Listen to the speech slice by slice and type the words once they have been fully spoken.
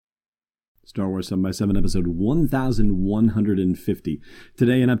Star Wars 7x7, episode 1150.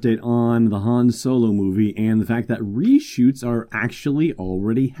 Today, an update on the Han Solo movie and the fact that reshoots are actually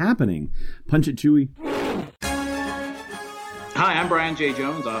already happening. Punch it, Chewie. Hi, I'm Brian J.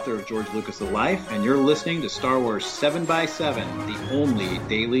 Jones, author of George Lucas' The Life, and you're listening to Star Wars 7x7, the only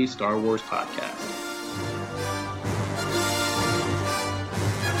daily Star Wars podcast.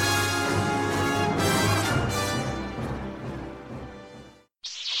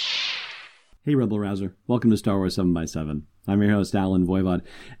 Hey, Rebel Rouser. Welcome to Star Wars 7x7. I'm your host, Alan Voivod.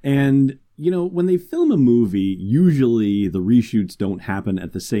 And, when they film a movie, usually the reshoots don't happen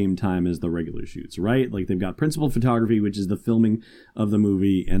at the same time as the regular shoots, right? Like, they've got principal photography, which is the filming of the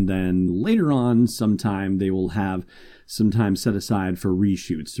movie, and then later on sometime they will have some time set aside for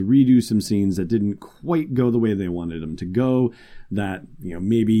reshoots, to redo some scenes that didn't quite go the way they wanted them to go, that,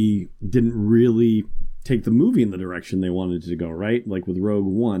 maybe didn't really take the movie in the direction they wanted it to go, right? Like with Rogue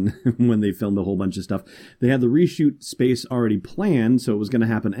One, when they filmed a whole bunch of stuff. They had the reshoot space already planned, so it was going to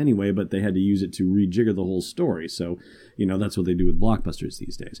happen anyway, but they had to use it to rejigger the whole story. So, that's what they do with blockbusters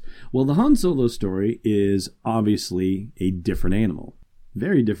these days. Well, the Han Solo story is obviously a different animal.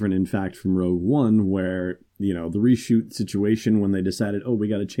 Very different, in fact, from Rogue One, where, the reshoot situation when they decided, we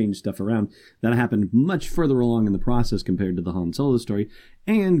got to change stuff around, that happened much further along in the process compared to the Han Solo story,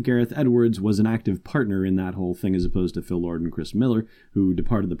 and Gareth Edwards was an active partner in that whole thing as opposed to Phil Lord and Chris Miller, who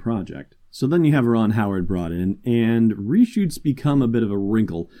departed the project. So then you have Ron Howard brought in, and reshoots become a bit of a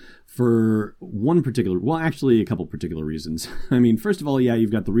wrinkle for a couple particular reasons. I mean, first of all,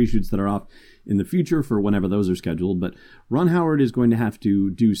 you've got the reshoots that are off in the future for whenever those are scheduled, but Ron Howard is going to have to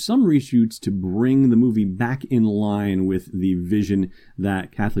do some reshoots to bring the movie back in line with the vision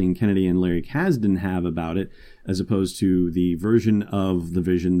that Kathleen Kennedy and Larry Kasdan have about it, as opposed to the version of the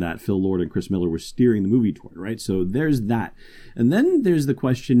vision that Phil Lord and Chris Miller were steering the movie toward, right? So there's that. And then there's the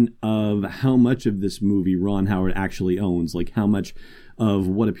question of how much of this movie Ron Howard actually owns, like how much of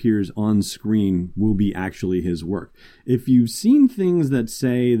what appears on screen will be actually his work. If you've seen things that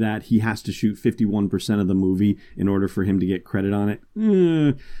say that he has to shoot 51% of the movie in order for him to get credit on it,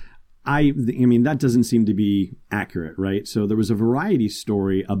 I mean, that doesn't seem to be accurate, right? So there was a Variety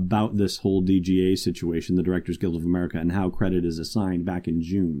story about this whole DGA situation, the Directors Guild of America, and how credit is assigned back in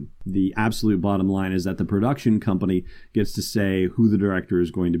June. The absolute bottom line is that the production company gets to say who the director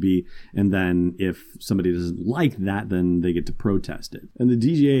is going to be, and then if somebody doesn't like that, then they get to protest it. And the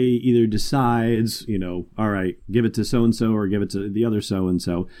DGA either decides, all right, give it to so-and-so or give it to the other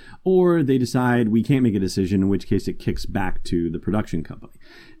so-and-so, or they decide we can't make a decision, in which case it kicks back to the production company.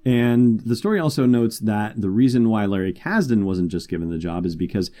 And the story also notes that the reason why Larry Kasdan wasn't just given the job is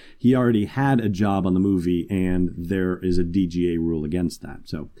because he already had a job on the movie, and there is a DGA rule against that.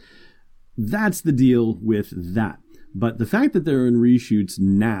 So that's the deal with that. But the fact that they're in reshoots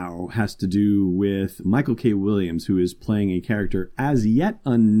now has to do with Michael K. Williams, who is playing a character as yet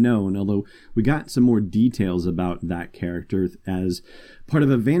unknown, although we got some more details about that character as part of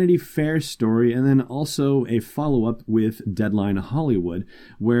a Vanity Fair story, and then also a follow-up with Deadline Hollywood,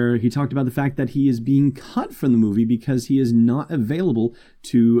 where he talked about the fact that he is being cut from the movie because he is not available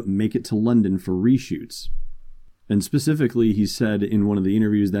to make it to London for reshoots. And specifically, he said in one of the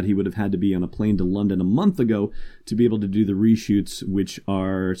interviews that he would have had to be on a plane to London a month ago to be able to do the reshoots, which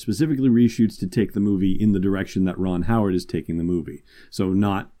are specifically reshoots to take the movie in the direction that Ron Howard is taking the movie. So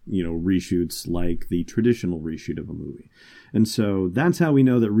not, reshoots like the traditional reshoot of a movie. And so that's how we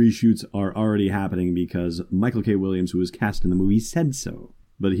know that reshoots are already happening, because Michael K. Williams, who was cast in the movie, said so.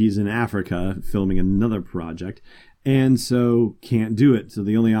 But he's in Africa filming another project, and so can't do it. So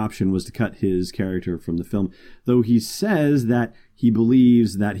the only option was to cut his character from the film, though he says that he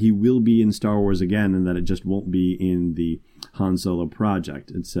believes that he will be in Star Wars again and that it just won't be in the Han Solo project.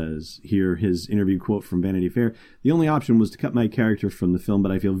 It says here, his interview quote from Vanity Fair, "The only option was to cut my character from the film,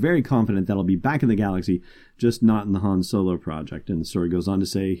 but I feel very confident that I'll be back in the galaxy, just not in the Han Solo project." And the story goes on to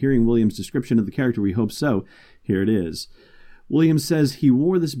say, hearing Williams' description of the character, we hope so. Here it is. Williams says he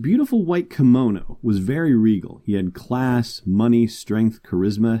wore this beautiful white kimono, was very regal. He had class, money, strength,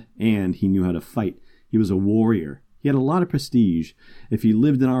 charisma, and he knew how to fight. He was a warrior. He had a lot of prestige. If he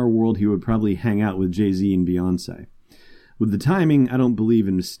lived in our world, he would probably hang out with Jay-Z and Beyonce. With the timing, I don't believe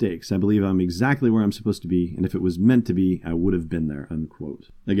in mistakes. I believe I'm exactly where I'm supposed to be, and if it was meant to be, I would have been there, unquote.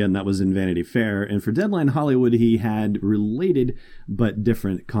 Again, that was in Vanity Fair, and for Deadline Hollywood, he had related but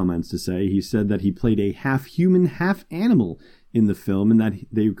different comments to say. He said that he played a half-human, half-animal in the film, and that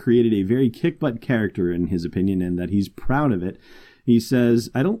they created a very kick-butt character, in his opinion, and that he's proud of it. He says,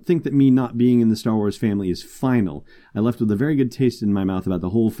 I don't think that me not being in the Star Wars family is final. I left with a very good taste in my mouth about the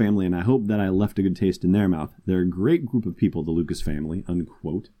whole family, and I hope that I left a good taste in their mouth. They're a great group of people, the Lucas family,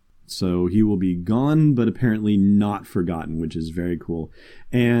 unquote. So he will be gone, but apparently not forgotten, which is very cool.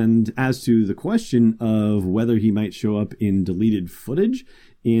 And as to the question of whether he might show up in deleted footage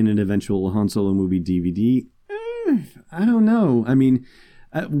in an eventual Han Solo movie DVD, I don't know. I mean,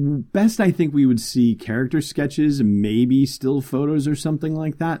 at best, I think we would see character sketches, maybe still photos or something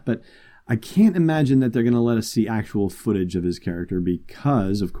like that, but I can't imagine that they're going to let us see actual footage of his character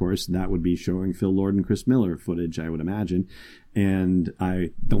because, of course, that would be showing Phil Lord and Chris Miller footage, I would imagine, and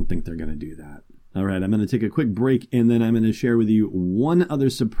I don't think they're going to do that. All right, I'm going to take a quick break, and then I'm going to share with you one other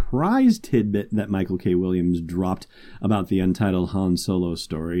surprise tidbit that Michael K. Williams dropped about the untitled Han Solo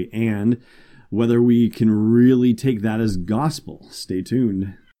story, and whether we can really take that as gospel. Stay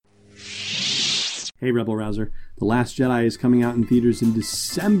tuned. Hey, Rebel Rouser. The Last Jedi is coming out in theaters in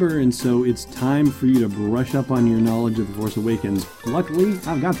December, and so it's time for you to brush up on your knowledge of The Force Awakens. Luckily,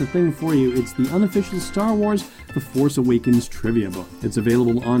 I've got the thing for you. It's the unofficial Star Wars The Force Awakens trivia book. It's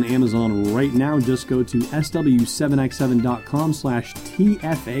available on Amazon right now. Just go to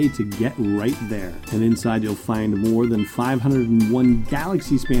sw7x7.com/TFA to get right there. And inside you'll find more than 501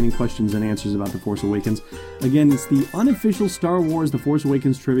 galaxy-spanning questions and answers about The Force Awakens. Again, it's the unofficial Star Wars The Force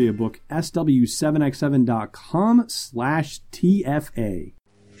Awakens trivia book, sw7x7.com/TFA.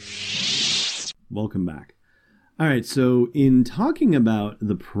 Welcome back. All right, so in talking about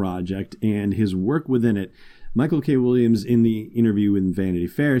the project and his work within it, Michael K. Williams, in the interview in Vanity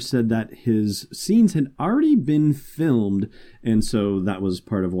Fair, said that his scenes had already been filmed, and so that was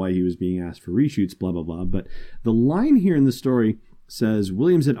part of why he was being asked for reshoots, blah, blah, blah. But the line here in the story says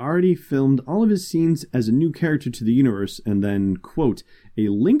Williams had already filmed all of his scenes as a new character to the universe, and then, quote, a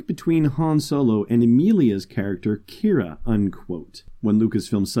link between Han Solo and Emilia's character, Kira, unquote. When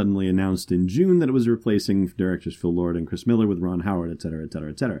Lucasfilm suddenly announced in June that it was replacing directors Phil Lord and Chris Miller with Ron Howard, etc.,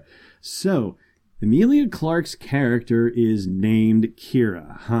 etc., etc. So, Emilia Clarke's character is named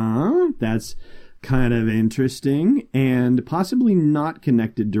Kira. Huh? That's kind of interesting, and possibly not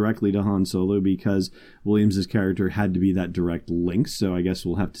connected directly to Han Solo because Williams' character had to be that direct link, so I guess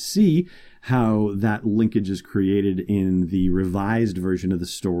we'll have to see how that linkage is created in the revised version of the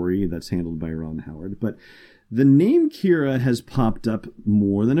story that's handled by Ron Howard. But the name Kira has popped up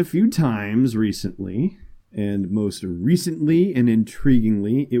more than a few times recently. And most recently and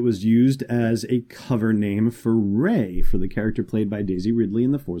intriguingly, it was used as a cover name for Rey, for the character played by Daisy Ridley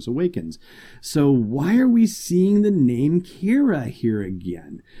in The Force Awakens. So why are we seeing the name Kira here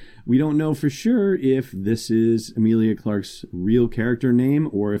again? We don't know for sure if this is Emilia Clarke's real character name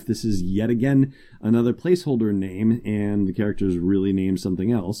or if this is yet again another placeholder name and the character is really named something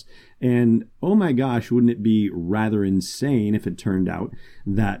else. And oh my gosh, wouldn't it be rather insane if it turned out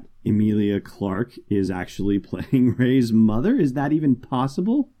that Emilia Clarke is actually playing Rey's mother? Is that even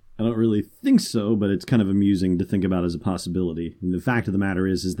possible? I don't really think so, but it's kind of amusing to think about as a possibility. And the fact of the matter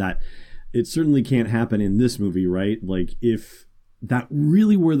is that it certainly can't happen in this movie, right? Like, if that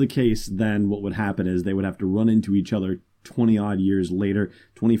really were the case, then what would happen is they would have to run into each other 20-odd years later,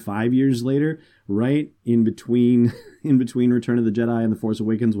 25 years later, right? In between Return of the Jedi and The Force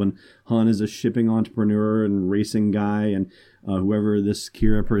Awakens, when Han is a shipping entrepreneur and racing guy, and whoever this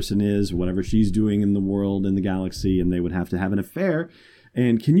Kira person is, whatever she's doing in the world, in the galaxy, and they would have to have an affair.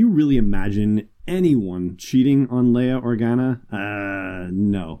 And can you really imagine anyone cheating on Leia Organa?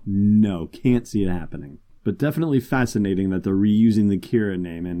 No, can't see it happening. But definitely fascinating that they're reusing the Kira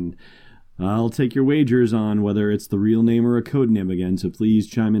name, and I'll take your wagers on whether it's the real name or a code name again, so please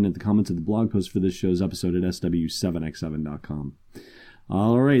chime in at the comments of the blog post for this show's episode at sw7x7.com.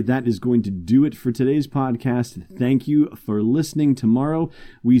 All right, that is going to do it for today's podcast. Thank you for listening. Tomorrow,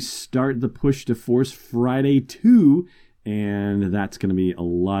 we start the Push to Force Friday 2, and that's going to be a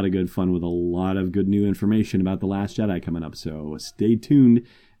lot of good fun with a lot of good new information about The Last Jedi coming up. So stay tuned,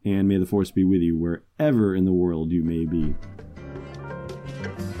 and may the Force be with you wherever in the world you may be.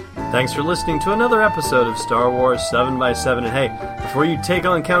 Thanks for listening to another episode of Star Wars 7x7. And hey, before you take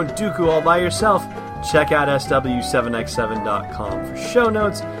on Count Dooku all by yourself, check out sw7x7.com for show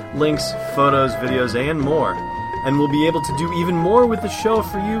notes, links, photos, videos, and more. And we'll be able to do even more with the show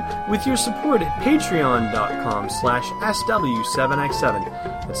for you with your support at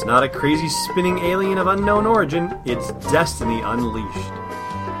patreon.com/sw7x7. It's not a crazy spinning alien of unknown origin, it's Destiny Unleashed.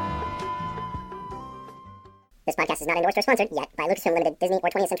 This podcast is not endorsed or sponsored yet by Lucasfilm Limited, Disney, or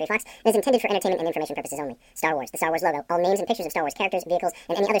 20th Century Fox, and is intended for entertainment and information purposes only. Star Wars, the Star Wars logo, all names and pictures of Star Wars characters, vehicles,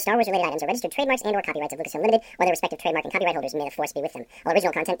 and any other Star Wars-related items are registered trademarks and/or copyrights of Lucasfilm Limited, or their respective trademark and copyright holders. May the Force be with them. All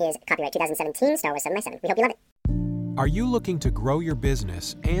original content is copyright 2017, Star Wars 7x7. We hope you love it. Are you looking to grow your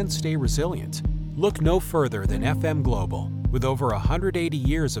business and stay resilient? Look no further than FM Global. With over 180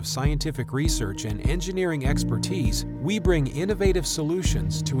 years of scientific research and engineering expertise, we bring innovative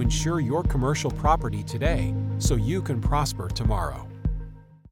solutions to ensure your commercial property today so you can prosper tomorrow.